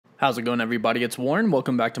How's it going, everybody? It's Warren.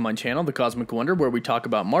 Welcome back to my channel, The Cosmic Wonder, where we talk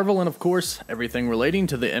about Marvel and, of course, everything relating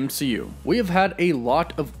to the MCU. We have had a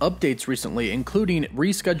lot of updates recently, including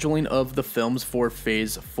rescheduling of the films for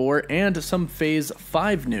Phase 4 and some Phase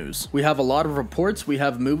 5 news. We have a lot of reports. We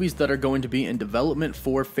have movies that are going to be in development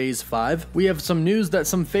for Phase 5. We have some news that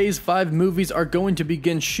some Phase 5 movies are going to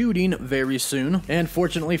begin shooting very soon. And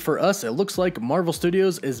fortunately for us, it looks like Marvel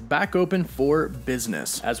Studios is back open for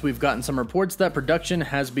business, as we've gotten some reports that production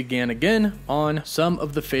has begun again on some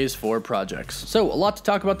of the Phase 4 projects. So a lot to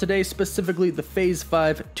talk about today, specifically the Phase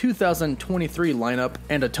 5 2023 lineup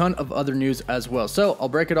and a ton of other news as well. So I'll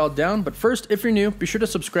break it all down, but first, if you're new, be sure to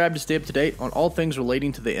subscribe to stay up to date on all things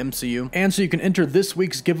relating to the MCU, and so you can enter this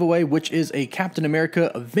week's giveaway, which is a Captain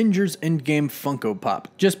America Avengers Endgame Funko Pop.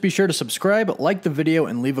 Just be sure to subscribe, like the video,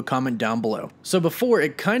 and leave a comment down below. So before,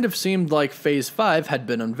 it kind of seemed like Phase 5 had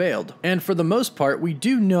been unveiled, and for the most part, we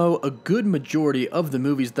do know a good majority of the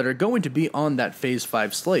movies that are going to be on that Phase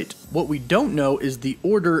 5 slate. What we don't know is the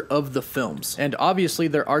order of the films, and obviously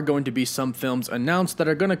there are going to be some films announced that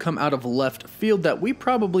are going to come out of left field that we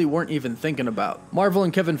probably weren't even thinking about. Marvel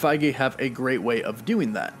and Kevin Feige have a great way of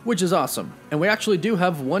doing that, which is awesome. And we actually do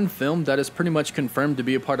have one film that is pretty much confirmed to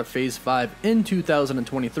be a part of Phase 5 in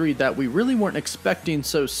 2023 that we really weren't expecting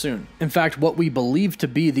so soon. In fact, what we believe to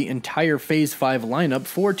be the entire Phase 5 lineup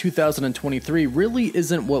for 2023 really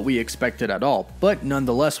isn't what we expected at all, but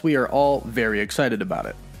nonetheless, we are all very excited about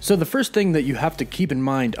it. So the first thing that you have to keep in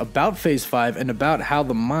mind about Phase 5 and about how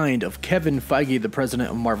the mind of Kevin Feige, the president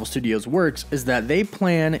of Marvel Studios, works is that they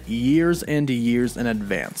plan years and years in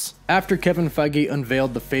advance. After Kevin Feige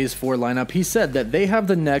unveiled the Phase 4 lineup, he said that they have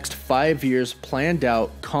the next 5 years planned out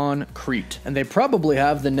concrete, and they probably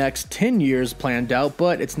have the next 10 years planned out,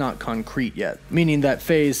 but it's not concrete yet, meaning that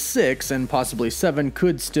Phase 6 and possibly 7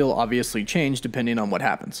 could still obviously change depending on what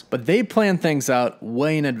happens. But they plan things out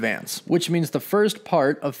way in advance, which means the first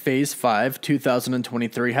part of Phase 5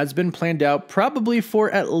 2023 has been planned out probably for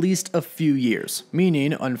at least a few years,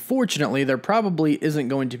 meaning unfortunately there probably isn't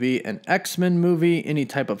going to be an X-Men movie, any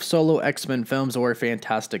type of solo X-Men films, or a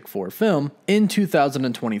Fantastic Four film in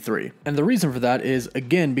 2023. And the reason for that is,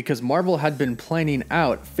 again, because Marvel had been planning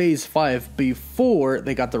out Phase 5 before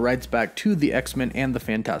they got the rights back to the X-Men and the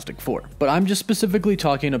Fantastic Four. But I'm just specifically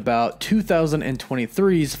talking about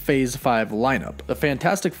 2023's Phase 5 lineup. The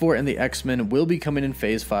Fantastic Four and the X-Men will be coming in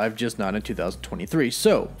Phase 5, just not in 2023.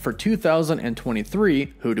 So for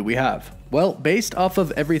 2023, who do we have? Well, based off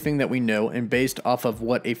of everything that we know and based off of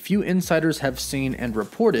what a few insiders have seen and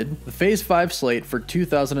reported, the Phase 5 slate for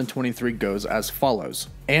 2023 goes as follows: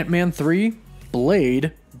 Ant-Man 3,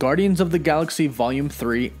 Blade, Guardians of the Galaxy Volume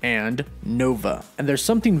 3, and Nova. And there's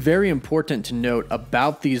something very important to note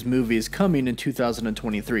about these movies coming in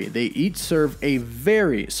 2023. They each serve a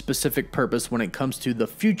very specific purpose when it comes to the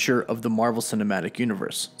future of the Marvel Cinematic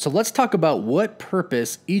Universe. So let's talk about what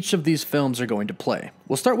purpose each of these films are going to play.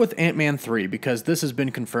 We'll start with Ant-Man 3 because this has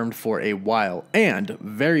been confirmed for a while, and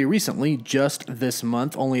very recently, just this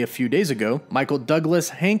month, only a few days ago, Michael Douglas,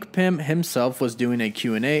 Hank Pym himself, was doing a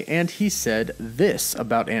Q&A, and he said this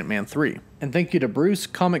about Ant-Man 3. And thank you to Bruce,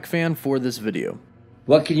 Comic Fan, for this video.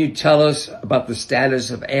 What can you tell us about the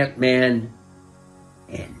status of Ant-Man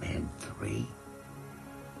 3?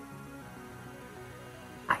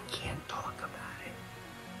 I can't talk about it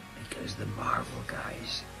because the Marvel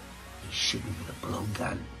guys, he's shooting with a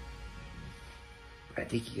blowgun. I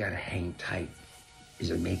think you gotta hang tight.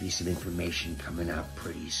 There may be some information coming out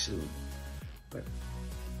pretty soon, but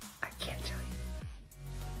I can't tell you.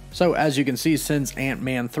 So as you can see, since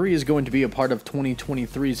Ant-Man 3 is going to be a part of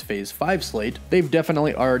 2023's Phase 5 slate, they've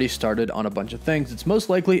definitely already started on a bunch of things. It's most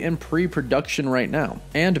likely in pre-production right now.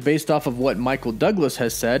 And based off of what Michael Douglas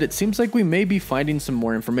has said, it seems like we may be finding some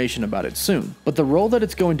more information about it soon. But the role that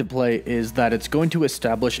it's going to play is that it's going to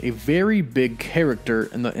establish a very big character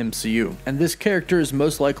in the MCU. And this character is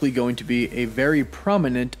most likely going to be a very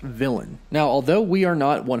prominent villain. Now, although we are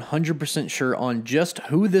not 100% sure on just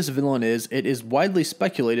who this villain is, it is widely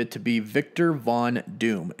speculated to be Victor Von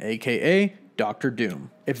Doom, aka Dr. Doom.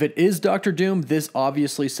 If it is Dr. Doom, this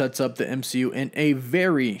obviously sets up the MCU in a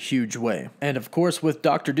very huge way. And of course, with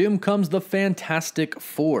Dr. Doom comes the Fantastic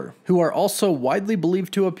Four, who are also widely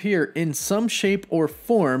believed to appear in some shape or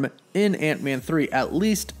form in Ant-Man 3, at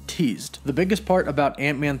least teased. The biggest part about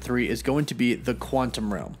Ant-Man 3 is going to be the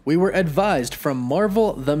quantum realm. We were advised from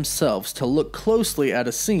Marvel themselves to look closely at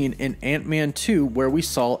a scene in Ant-Man 2 where we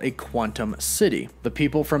saw a quantum city. The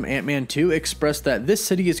people from Ant-Man 2 expressed that this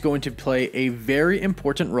city is going to play a very important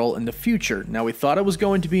important role in the future. Now, we thought it was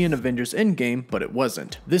going to be in Avengers Endgame, but it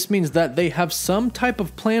wasn't. This means that they have some type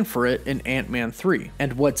of plan for it in Ant-Man 3,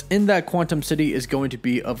 and what's in that Quantum City is going to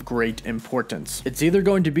be of great importance. It's either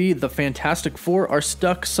going to be the Fantastic Four are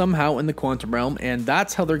stuck somehow in the quantum realm, and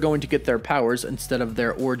that's how they're going to get their powers instead of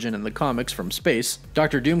their origin in the comics from space.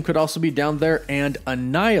 Doctor Doom could also be down there, and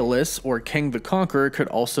Annihilus, or Kang the Conqueror, could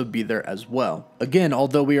also be there as well. Again,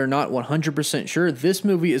 although we are not 100% sure, this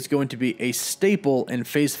movie is going to be a staple in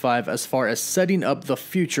Phase 5 as far as setting up the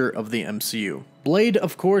future of the MCU. Blade,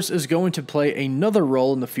 of course, is going to play another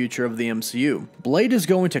role in the future of the MCU. Blade is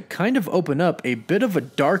going to kind of open up a bit of a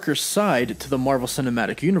darker side to the Marvel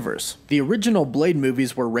Cinematic Universe. The original Blade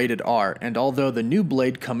movies were rated R, and although the new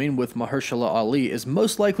Blade coming with Mahershala Ali is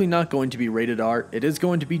most likely not going to be rated R, it is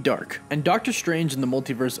going to be dark. And Doctor Strange in the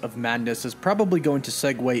Multiverse of Madness is probably going to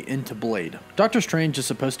segue into Blade. Doctor Strange is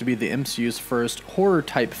supposed to be the MCU's first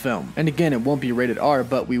horror-type film, and again, it won't be rated R,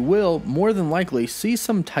 but we will, more than likely, see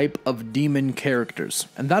some type of demon characters.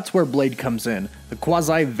 And that's where Blade comes in. The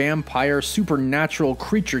quasi-vampire supernatural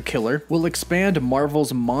creature killer will expand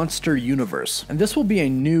Marvel's monster universe. And this will be a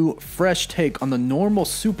new, fresh take on the normal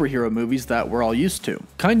superhero movies that we're all used to.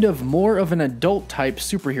 Kind of more of an adult-type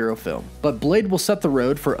superhero film. But Blade will set the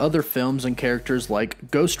road for other films and characters like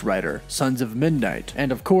Ghost Rider, Sons of Midnight,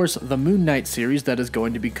 and of course the Moon Knight series that is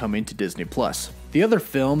going to be coming to Disney+. The other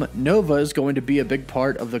film, Nova, is going to be a big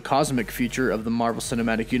part of the cosmic future of the Marvel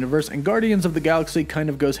Cinematic Universe, and Guardians of the Galaxy kind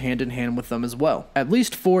of goes hand in hand with them as well, at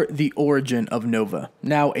least for the origin of Nova.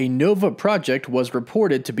 Now, a Nova project was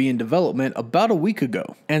reported to be in development about a week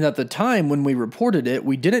ago, and at the time when we reported it,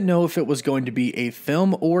 we didn't know if it was going to be a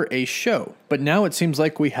film or a show. But now it seems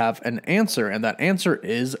like we have an answer, and that answer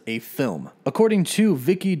is a film. According to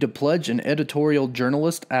Vicky DePledge, an editorial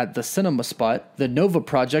journalist at the Cinema Spot, the Nova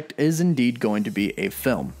project is indeed going to be a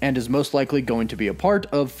film, and is most likely going to be a part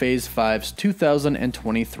of Phase 5's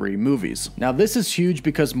 2023 movies. Now, this is huge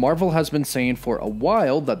because Marvel has been saying for a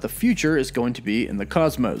while that the future is going to be in the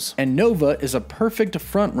cosmos, and Nova is a perfect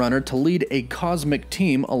frontrunner to lead a cosmic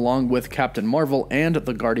team along with Captain Marvel and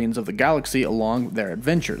the Guardians of the Galaxy along their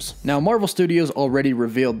adventures. Now, Marvel Studios already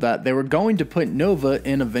revealed that they were going to put Nova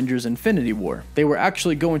in Avengers Infinity War. They were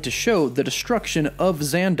actually going to show the destruction of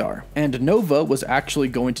Xandar, and Nova was actually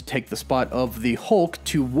going to take the spot of the Hulk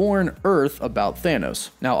to warn Earth about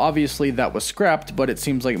Thanos. Now, obviously that was scrapped, but it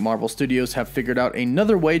seems like Marvel Studios have figured out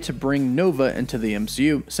another way to bring Nova into the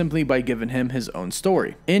MCU simply by giving him his own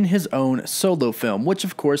story, in his own solo film, which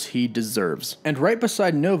of course he deserves. And right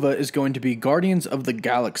beside Nova is going to be Guardians of the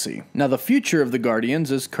Galaxy. Now, the future of the Guardians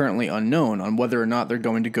is currently unknown on whether or not they're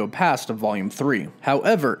going to go past Volume 3.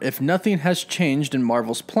 However, if nothing has changed in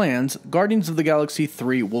Marvel's plans, Guardians of the Galaxy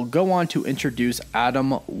 3 will go on to introduce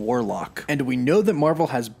Adam Warlock. And we know that Marvel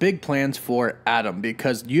has big plans for Adam,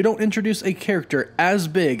 because you don't introduce a character as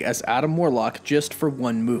big as Adam Warlock just for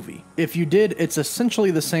one movie. If you did, it's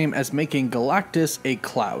essentially the same as making Galactus a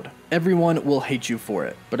cloud. Everyone will hate you for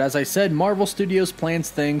it. But as I said, Marvel Studios plans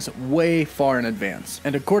things way far in advance.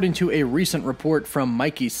 And according to a recent report from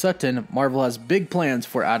Mikey Sutton, Marvel has big plans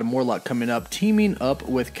for Adam Warlock coming up, teaming up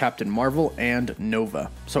with Captain Marvel and Nova.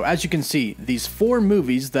 So as you can see, these 4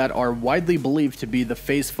 movies that are widely believed to be the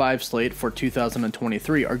Phase 5 slate for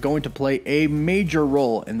 2023 are going to play a major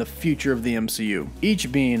role in the future of the MCU, each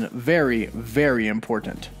being very, very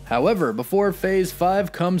important. However, before Phase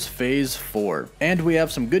 5 comes Phase 4, and we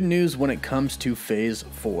have some good news when it comes to Phase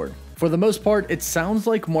 4. For the most part, it sounds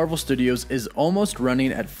like Marvel Studios is almost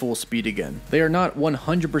running at full speed again. They are not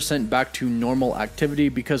 100% back to normal activity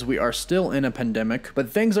because we are still in a pandemic, but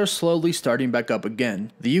things are slowly starting back up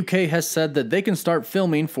again. The UK has said that they can start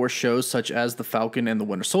filming for shows such as The Falcon and the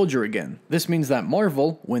Winter Soldier again. This means that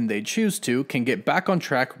Marvel, when they choose to, can get back on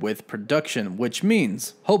track with production, which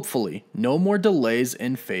means, hopefully, no more delays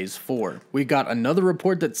in Phase 4. We got another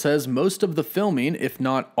report that says most of the filming, if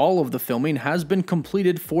not all of the filming, has been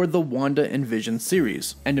completed for the Wanda and Vision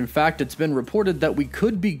series, and in fact it's been reported that we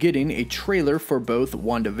could be getting a trailer for both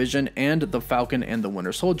WandaVision and The Falcon and the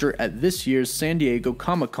Winter Soldier at this year's San Diego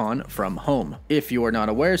Comic-Con from home. If you are not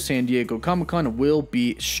aware, San Diego Comic-Con will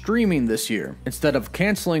be streaming this year. Instead of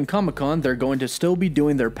canceling Comic-Con, they're going to still be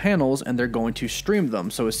doing their panels and they're going to stream them,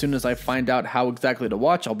 so as soon as I find out how exactly to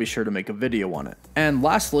watch, I'll be sure to make a video on it. And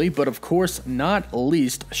lastly, but of course not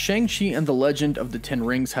least, Shang-Chi and the Legend of the Ten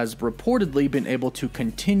Rings has reportedly been able to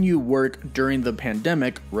continue work during the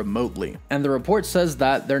pandemic remotely. And the report says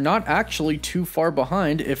that they're not actually too far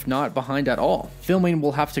behind, if not behind at all. Filming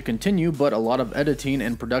will have to continue, but a lot of editing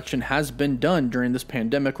and production has been done during this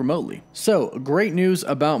pandemic remotely. So, great news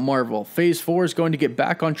about Marvel. Phase 4 is going to get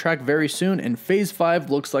back on track very soon, and Phase 5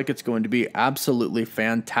 looks like it's going to be absolutely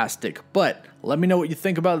fantastic. But let me know what you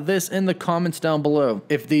think about this in the comments down below.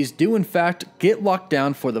 If these do in fact get locked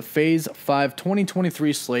down for the Phase 5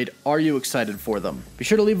 2023 slate, are you excited for them? Be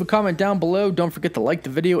sure to leave a comment down below, don't forget to like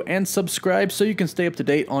the video and subscribe so you can stay up to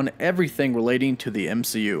date on everything relating to the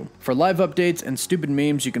MCU. For live updates and stupid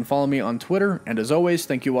memes, you can follow me on Twitter, and as always,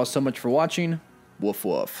 thank you all so much for watching. Woof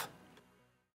woof.